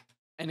back.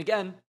 And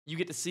again, you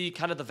get to see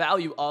kind of the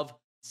value of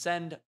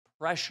send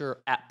pressure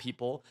at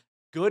people.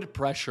 Good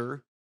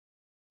pressure.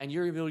 And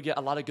you're able to get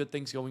a lot of good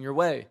things going your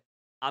way.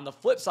 On the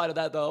flip side of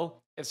that, though,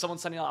 if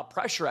someone's sending a lot of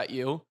pressure at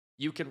you,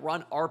 you can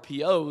run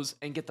RPOs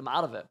and get them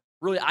out of it.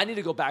 Really, I need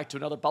to go back to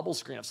another bubble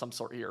screen of some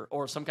sort here,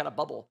 or some kind of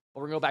bubble.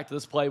 But we're going to go back to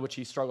this play, which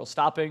he struggles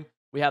stopping.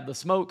 We have the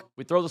smoke.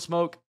 We throw the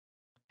smoke.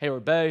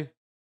 Hayward Bay.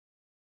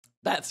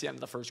 That's the end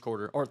of the first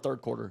quarter, or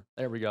third quarter.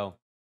 There we go.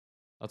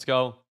 Let's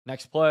go.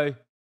 Next play.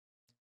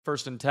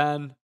 1st and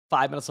 10.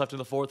 5 minutes left in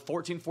the fourth.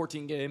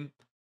 14-14 game.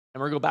 And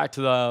we're going to go back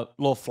to the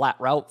little flat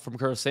route from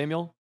Curtis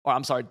Samuel. Or,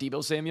 I'm sorry,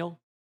 Deebo Samuel.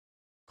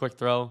 Quick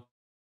throw.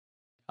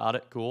 Got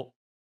it. Cool.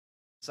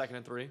 2nd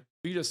and 3.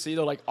 You just see,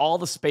 though, like, all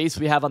the space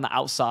we have on the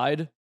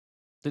outside,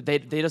 they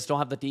just don't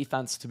have the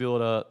defense to be able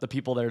to, the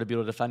people there to be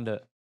able to defend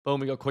it. Boom,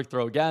 we go quick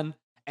throw again.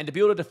 And to be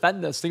able to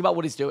defend this, think about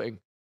what he's doing.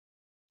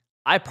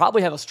 I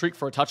probably have a streak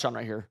for a touchdown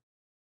right here.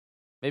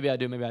 Maybe I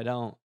do, maybe I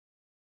don't.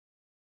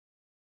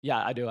 Yeah,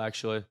 I do,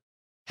 actually.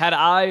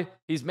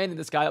 He's maining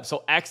this guy up.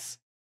 So X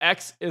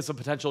is a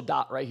potential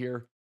dot right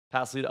here.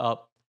 Pass lead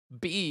up.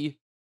 B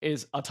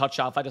is a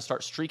touchdown if I just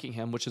start streaking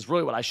him, which is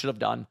really what I should have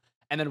done.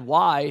 And then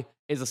Y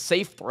is a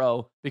safe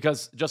throw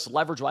because just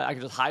leverage-wise, I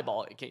can just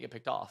highball it. It can't get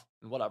picked off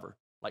and whatever.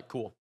 Like,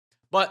 cool.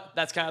 But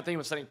that's kind of the thing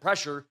with setting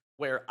pressure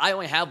where I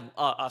only have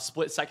a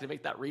split second to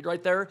make that read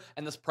right there.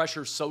 And this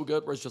pressure is so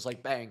good where it's just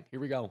like, bang, here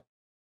we go.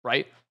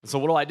 Right? And so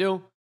what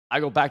do? I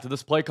go back to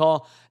this play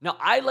call. Now,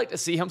 I'd like to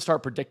see him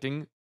start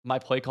predicting my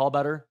play call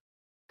better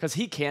because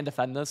he can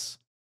defend this.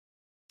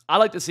 I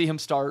like to see him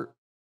start,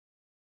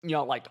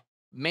 like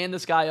man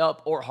this guy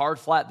up or hard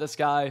flat this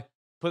guy,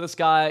 put this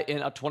guy in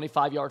a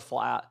 25-yard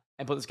flat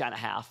and put this guy in a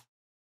half.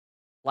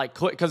 Like,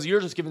 because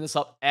you're just giving this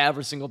up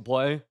every single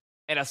play.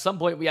 And at some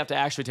point, we have to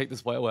actually take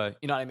this play away.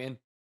 You know what I mean?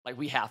 Like,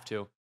 we have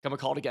to. Come a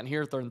call again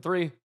here, 3rd and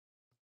 3.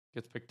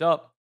 Gets picked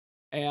up.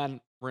 And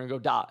we're going to go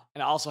dot.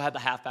 And I also had the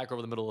halfback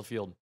over the middle of the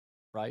field.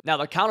 Right? Now,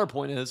 the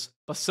counterpoint is,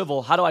 but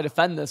Civil, how do I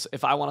defend this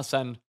if I want to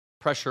send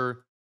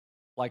pressure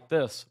like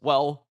this?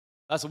 Well,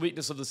 that's a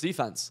weakness of this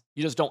defense.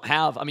 You just don't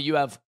have, you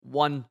have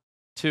 1,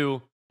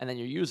 2, and then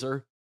your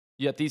user.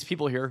 You have these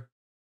people here.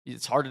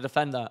 It's hard to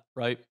defend that,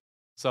 right?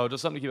 So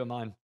just something to keep in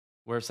mind.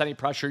 Where sending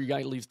pressure, you got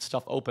to leave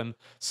stuff open.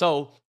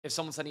 So if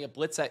someone's sending a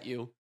blitz at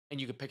you and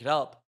you can pick it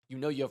up, you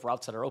have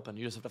routes that are open.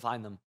 You just have to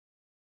find them.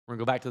 We're going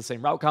to go back to the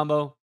same route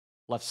combo.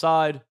 Left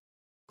side,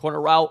 corner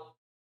route,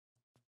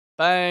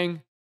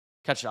 bang,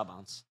 catch it out of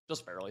bounds.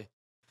 Just barely.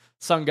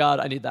 Sun God,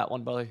 I need that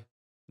one, buddy.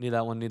 Need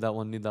that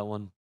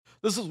one.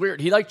 This is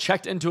weird. He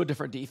checked into a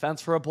different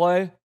defense for a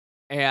play,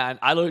 and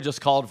I literally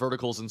just called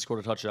verticals and scored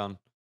a touchdown.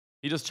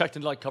 He just checked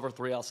into cover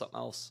 3 out something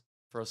else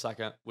for a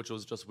second, which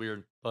was just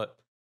weird, but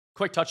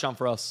quick touchdown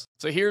for us.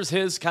 So here's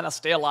his kind of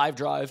stay alive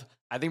drive.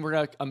 I think we're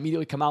going to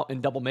immediately come out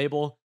in double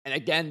Mabel. And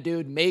again,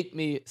 dude, make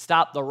me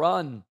stop the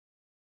run.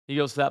 He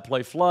goes to that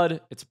play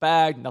flood. It's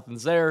bagged.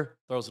 Nothing's there.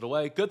 Throws it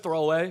away. Good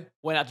throwaway.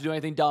 Went out to do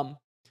anything dumb.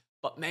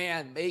 But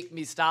man, make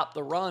me stop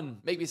the run.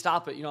 Make me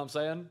stop it. You know what I'm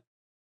saying?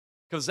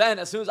 Because then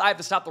as soon as I have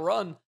to stop the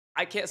run,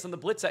 I can't send the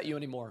blitz at you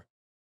anymore.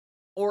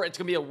 Or it's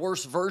going to be a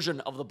worse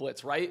version of the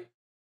blitz, right?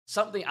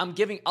 I'm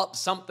giving up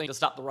something to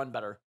stop the run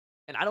better.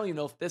 And I don't even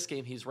know if this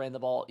game he's ran the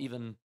ball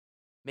even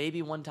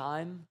maybe one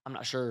time. I'm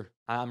not sure.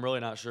 I'm really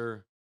not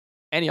sure.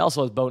 And he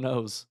also has bow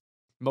nose.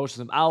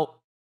 Motions him out.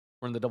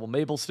 We're in the double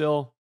Mabel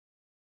still.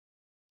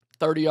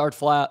 30-yard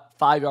flat,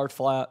 5-yard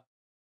flat.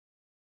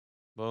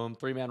 Boom,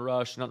 3-man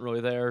rush, nothing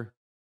really there.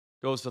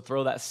 Goes to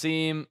throw that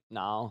seam.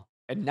 No.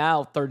 And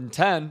now, 3rd and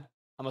 10,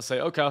 I'm going to say,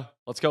 okay,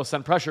 let's go.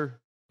 Send pressure.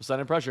 We're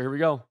sending pressure. Here we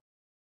go.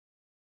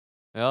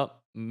 Yep,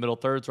 middle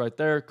thirds right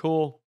there.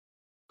 Cool.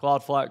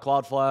 Quad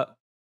flat.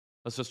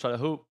 Let's just try to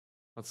hoop.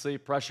 Let's see.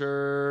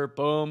 Pressure.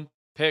 Boom.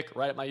 Pick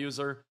right at my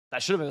user.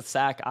 That should have been a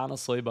sack,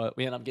 honestly, but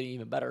we end up getting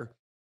even better.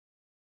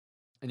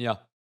 And yeah,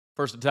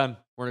 1st and 10.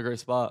 We're in a great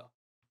spot.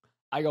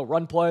 I go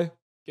run play.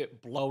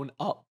 Get blown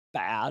up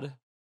bad,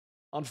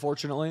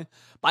 unfortunately.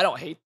 But I don't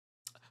hate.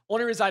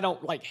 Only reason I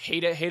don't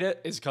hate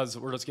it is because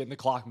we're just getting the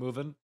clock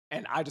moving.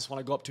 And I just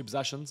want to go up 2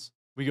 possessions.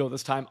 We go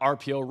this time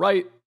RPO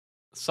right.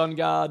 Sun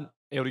God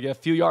able to get a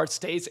few yards.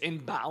 Stays in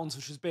bounds,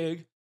 which is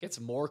big. Gets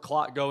more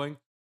clock going.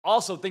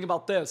 Also, think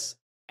about this.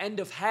 End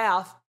of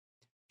half,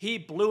 he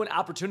blew an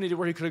opportunity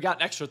where he could have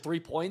gotten extra 3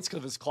 points because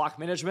of his clock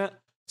management.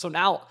 So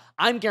now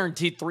I'm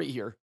guaranteed 3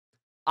 here.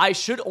 I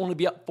should only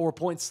be up 4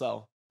 points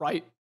though,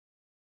 right?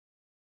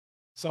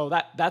 So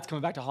that's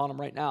coming back to haunt him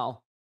right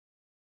now.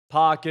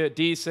 Pocket,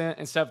 decent.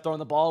 Instead of throwing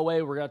the ball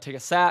away, we're going to take a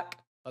sack.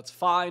 That's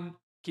fine.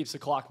 Keeps the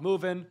clock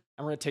moving. And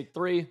we're going to take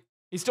 3.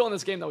 He's still in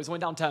this game though. He's only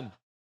down 10.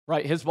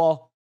 Right? His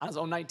ball on his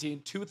own 19.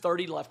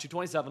 2:30 left,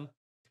 2:27.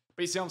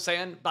 But you see what I'm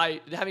saying?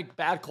 By having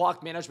bad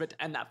clock management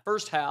to end that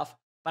first half,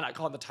 by not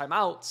calling the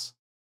timeouts,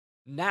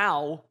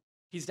 now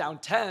he's down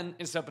 10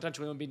 instead of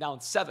potentially being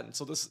down 7.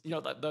 So this,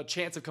 the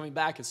chance of coming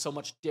back is so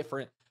much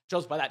different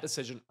just by that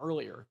decision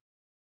earlier.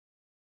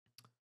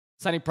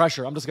 Sending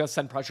pressure. I'm just going to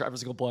send pressure every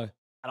single play.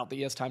 I don't think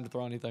he has time to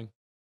throw anything.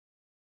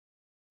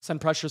 Send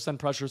pressure.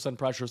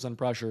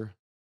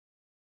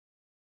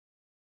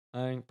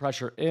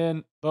 Pressure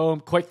in. Boom.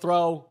 Quick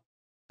throw.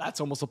 That's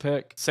almost a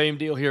pick. Same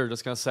deal here.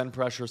 Just going to send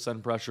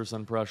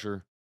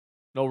pressure.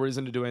 No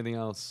reason to do anything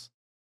else.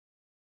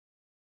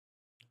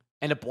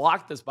 And to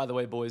block this, by the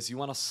way, boys, you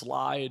want to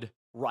slide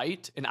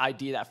right and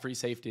ID that free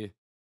safety.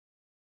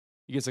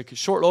 He gets a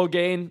short low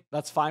gain.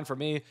 That's fine for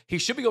me. He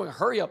should be going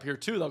hurry up here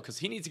too, though, because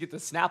he needs to get the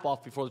snap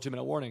off before the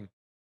 2-minute warning.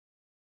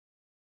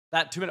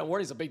 That 2-minute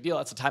warning is a big deal.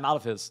 That's a timeout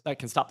of his. That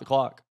can stop the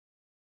clock.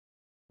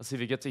 Let's see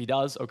if he gets it. He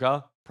does. Okay.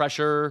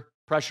 Pressure,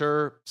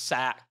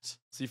 sacked.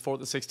 See, 4th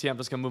and 16. I'm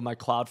just going to move my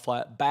cloud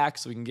flat back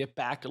so we can get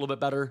back a little bit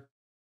better.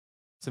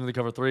 Send the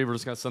cover 3. We're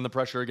just going to send the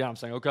pressure again. I'm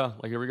saying, okay,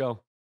 here we go.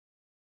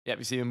 Yeah,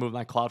 you see me move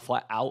my cloud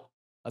flat out.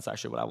 That's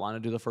actually what I want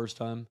to do the first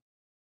time.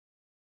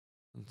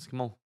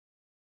 Come on.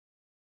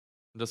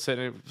 I'm just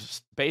sitting.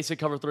 Basic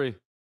cover 3.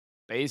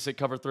 See,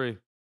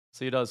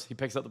 he does. He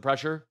picks up the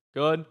pressure.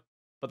 Good.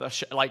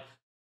 But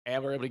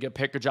and we're able to get a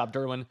pick. Good job,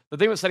 Derwin. The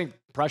thing with setting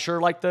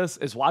pressure like this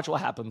is watch what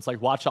happens.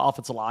 Watch the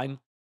offensive line.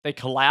 They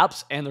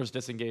collapse and there's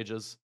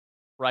disengages.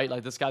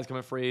 Right? This guy's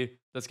coming free.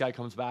 This guy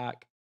comes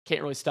back.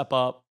 Can't really step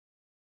up.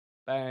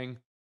 Bang.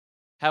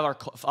 Have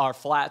our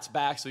flats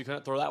back so he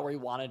couldn't throw that where he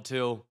wanted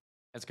to.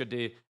 That's good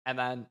D. And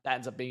then that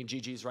ends up being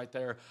GG's right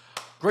there.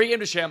 Great game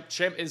to Champ.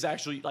 Champ is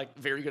actually like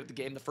very good at the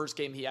game. The first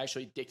game, he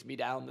actually dicked me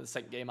down. The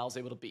second game, I was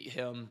able to beat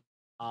him.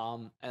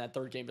 And that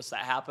third game, just that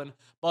happened.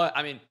 But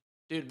I mean,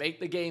 dude, make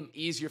the game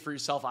easier for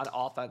yourself on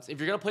offense. If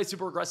you're going to play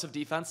super aggressive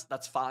defense,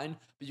 that's fine.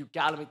 But you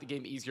got to make the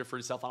game easier for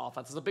yourself on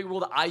offense. It's a big rule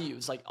that I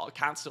use like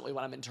constantly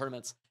when I'm in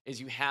tournaments is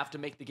you have to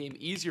make the game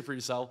easier for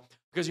yourself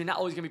because you're not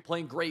always going to be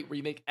playing great where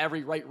you make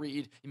every right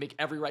read, you make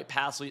every right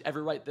pass lead,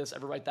 every right this,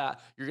 every right that.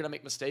 You're going to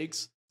make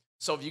mistakes.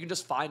 So if you can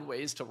just find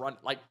ways to run,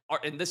 like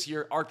in this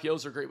year,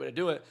 RPOs are a great way to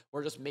do it,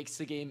 where it just makes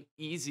the game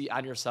easy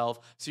on yourself.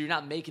 So you're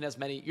not making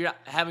you're not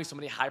having so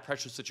many high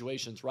pressure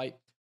situations, right?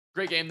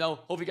 Great game though.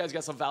 Hope you guys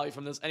got some value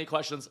from this. Any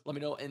questions, let me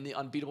know in the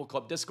Unbeatable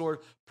Club Discord.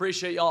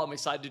 Appreciate y'all. I'm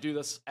excited to do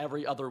this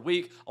every other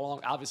week,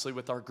 along obviously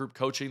with our group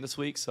coaching this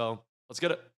week. So let's get it.